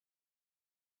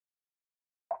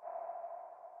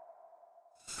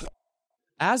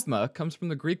Asthma comes from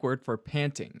the Greek word for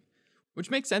panting, which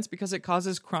makes sense because it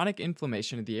causes chronic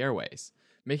inflammation of the airways,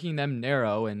 making them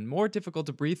narrow and more difficult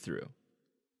to breathe through.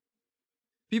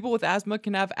 People with asthma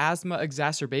can have asthma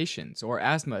exacerbations or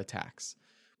asthma attacks,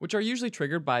 which are usually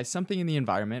triggered by something in the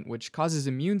environment which causes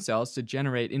immune cells to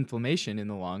generate inflammation in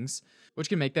the lungs, which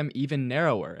can make them even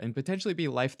narrower and potentially be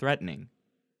life-threatening.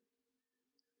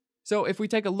 So if we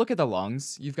take a look at the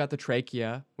lungs, you've got the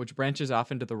trachea, which branches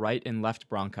off into the right and left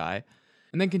bronchi,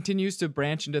 and then continues to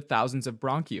branch into thousands of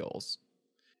bronchioles.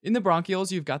 In the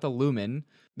bronchioles, you've got the lumen,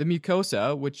 the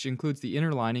mucosa, which includes the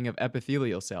inner lining of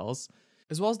epithelial cells,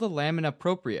 as well as the lamina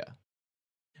propria,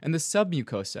 and the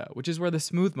submucosa, which is where the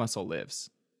smooth muscle lives.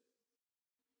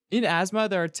 In asthma,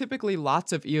 there are typically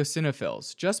lots of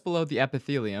eosinophils just below the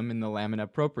epithelium in the lamina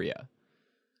propria.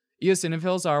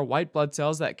 Eosinophils are white blood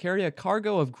cells that carry a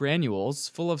cargo of granules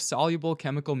full of soluble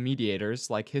chemical mediators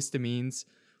like histamines,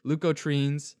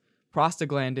 leukotrienes,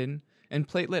 prostaglandin, and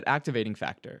platelet activating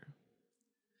factor.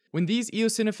 When these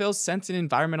eosinophils sense an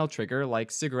environmental trigger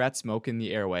like cigarette smoke in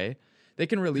the airway, they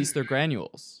can release their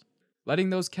granules, letting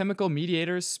those chemical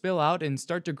mediators spill out and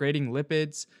start degrading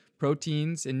lipids,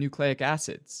 proteins, and nucleic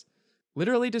acids,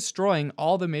 literally destroying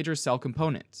all the major cell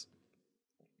components.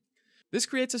 This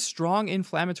creates a strong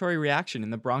inflammatory reaction in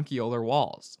the bronchiolar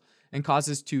walls and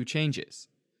causes two changes.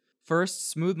 First,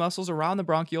 smooth muscles around the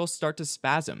bronchioles start to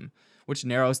spasm, which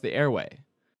narrows the airway.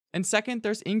 And second,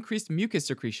 there's increased mucus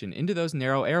secretion into those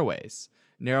narrow airways,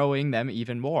 narrowing them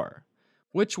even more,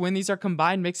 which, when these are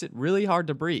combined, makes it really hard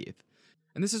to breathe.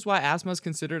 And this is why asthma is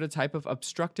considered a type of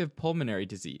obstructive pulmonary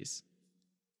disease.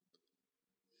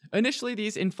 Initially,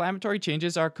 these inflammatory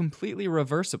changes are completely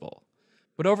reversible,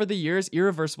 but over the years,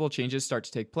 irreversible changes start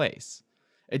to take place.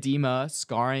 Edema,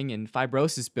 scarring, and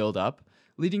fibrosis build up,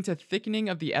 leading to thickening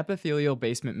of the epithelial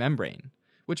basement membrane,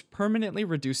 which permanently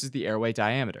reduces the airway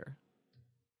diameter.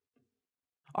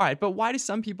 Alright, but why do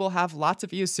some people have lots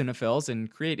of eosinophils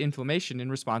and create inflammation in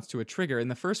response to a trigger in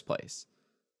the first place?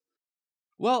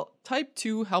 Well, type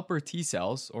 2 helper T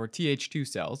cells, or Th2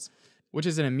 cells, which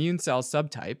is an immune cell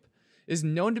subtype, is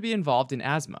known to be involved in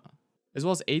asthma, as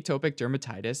well as atopic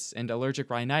dermatitis and allergic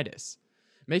rhinitis,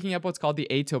 making up what's called the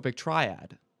atopic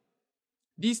triad.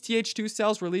 These Th2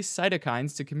 cells release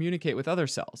cytokines to communicate with other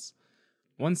cells.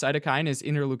 One cytokine is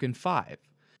interleukin 5,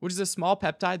 which is a small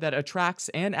peptide that attracts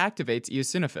and activates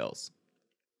eosinophils.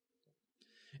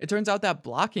 It turns out that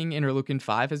blocking interleukin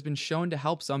 5 has been shown to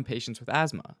help some patients with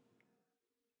asthma.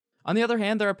 On the other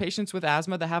hand, there are patients with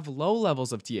asthma that have low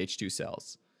levels of Th2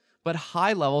 cells, but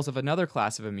high levels of another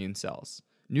class of immune cells,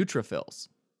 neutrophils.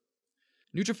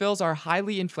 Neutrophils are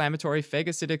highly inflammatory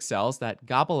phagocytic cells that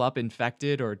gobble up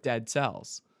infected or dead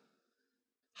cells.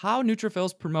 How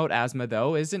neutrophils promote asthma,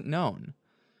 though, isn't known.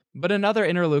 But another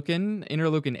interleukin,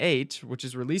 interleukin 8, which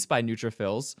is released by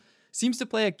neutrophils, seems to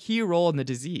play a key role in the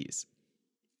disease.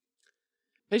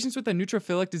 Patients with a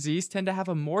neutrophilic disease tend to have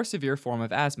a more severe form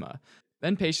of asthma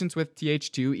than patients with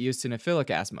Th2 eosinophilic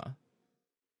asthma.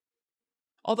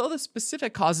 Although the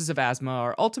specific causes of asthma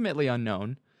are ultimately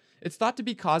unknown, it's thought to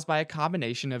be caused by a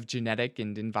combination of genetic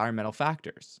and environmental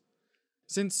factors,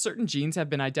 since certain genes have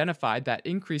been identified that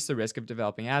increase the risk of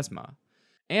developing asthma,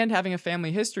 and having a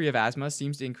family history of asthma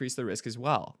seems to increase the risk as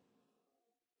well.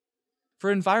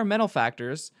 For environmental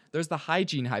factors, there's the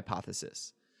hygiene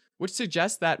hypothesis, which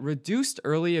suggests that reduced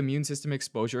early immune system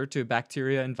exposure to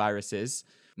bacteria and viruses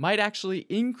might actually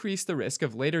increase the risk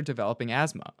of later developing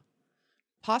asthma,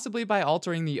 possibly by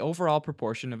altering the overall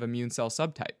proportion of immune cell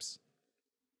subtypes.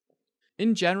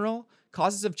 In general,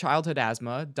 causes of childhood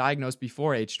asthma, diagnosed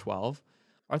before age 12,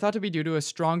 are thought to be due to a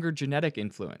stronger genetic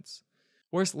influence,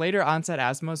 whereas later onset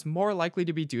asthma is more likely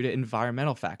to be due to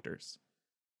environmental factors.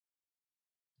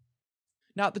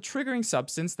 Now, the triggering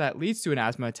substance that leads to an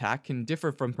asthma attack can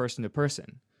differ from person to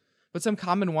person, but some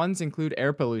common ones include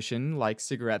air pollution like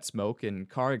cigarette smoke and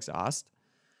car exhaust,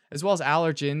 as well as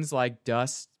allergens like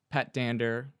dust, pet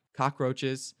dander,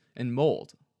 cockroaches, and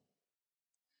mold.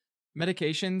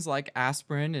 Medications like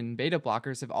aspirin and beta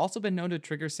blockers have also been known to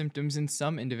trigger symptoms in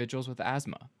some individuals with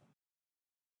asthma.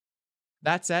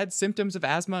 That said, symptoms of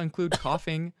asthma include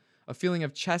coughing, a feeling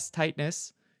of chest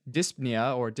tightness,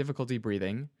 dyspnea or difficulty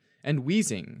breathing, and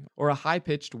wheezing, or a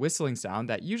high-pitched whistling sound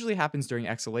that usually happens during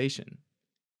exhalation.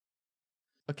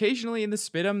 Occasionally in the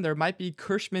sputum, there might be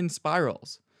Kirschmann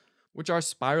spirals, which are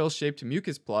spiral-shaped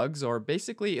mucus plugs or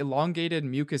basically elongated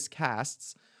mucus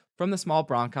casts from the small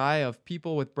bronchi of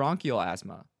people with bronchial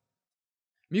asthma.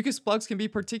 Mucus plugs can be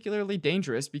particularly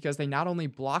dangerous because they not only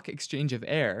block exchange of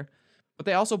air, but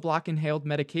they also block inhaled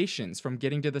medications from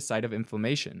getting to the site of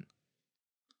inflammation.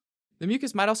 The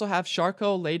mucus might also have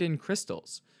Charcot-Leyden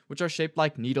crystals, which are shaped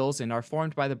like needles and are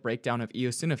formed by the breakdown of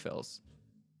eosinophils.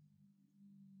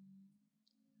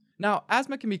 Now,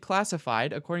 asthma can be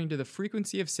classified according to the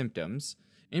frequency of symptoms,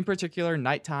 in particular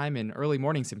nighttime and early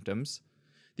morning symptoms,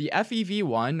 the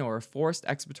FEV1 or forced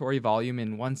expiratory volume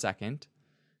in 1 second,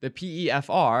 the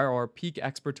PEFR or peak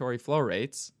expiratory flow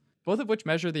rates, both of which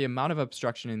measure the amount of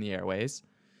obstruction in the airways,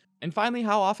 and finally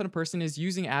how often a person is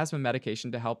using asthma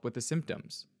medication to help with the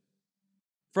symptoms.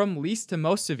 From least to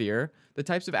most severe, the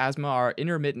types of asthma are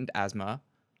intermittent asthma,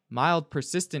 mild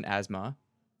persistent asthma,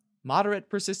 moderate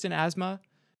persistent asthma,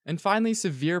 and finally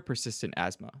severe persistent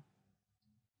asthma.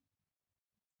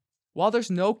 While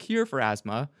there's no cure for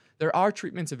asthma, there are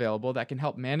treatments available that can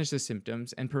help manage the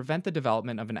symptoms and prevent the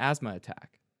development of an asthma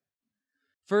attack.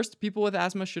 First, people with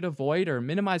asthma should avoid or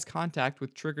minimize contact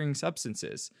with triggering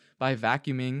substances by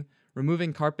vacuuming,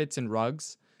 removing carpets and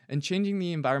rugs, and changing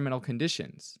the environmental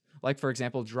conditions, like for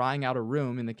example drying out a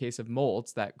room in the case of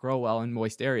molds that grow well in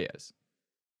moist areas.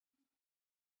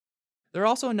 There are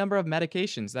also a number of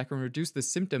medications that can reduce the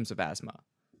symptoms of asthma.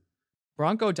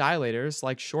 Bronchodilators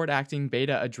like short-acting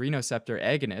beta-adrenoceptor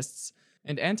agonists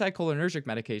and anticholinergic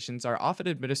medications are often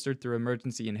administered through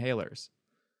emergency inhalers.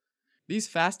 These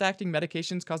fast-acting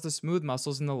medications cause the smooth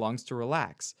muscles in the lungs to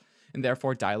relax and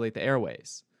therefore dilate the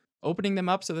airways, opening them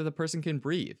up so that the person can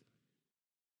breathe.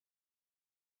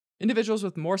 Individuals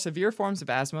with more severe forms of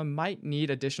asthma might need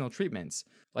additional treatments,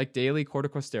 like daily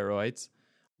corticosteroids,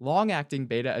 long-acting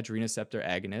beta-adrenoceptor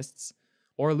agonists,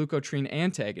 or leukotriene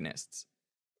antagonists.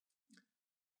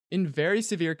 In very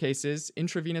severe cases,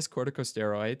 intravenous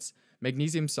corticosteroids,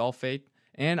 magnesium sulfate,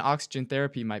 and oxygen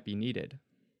therapy might be needed.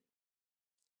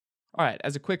 Alright,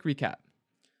 as a quick recap,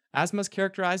 asthma is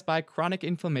characterized by chronic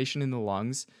inflammation in the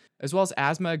lungs, as well as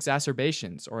asthma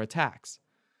exacerbations or attacks,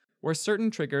 where certain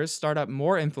triggers start up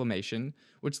more inflammation,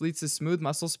 which leads to smooth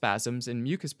muscle spasms and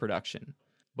mucus production,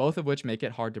 both of which make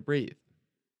it hard to breathe.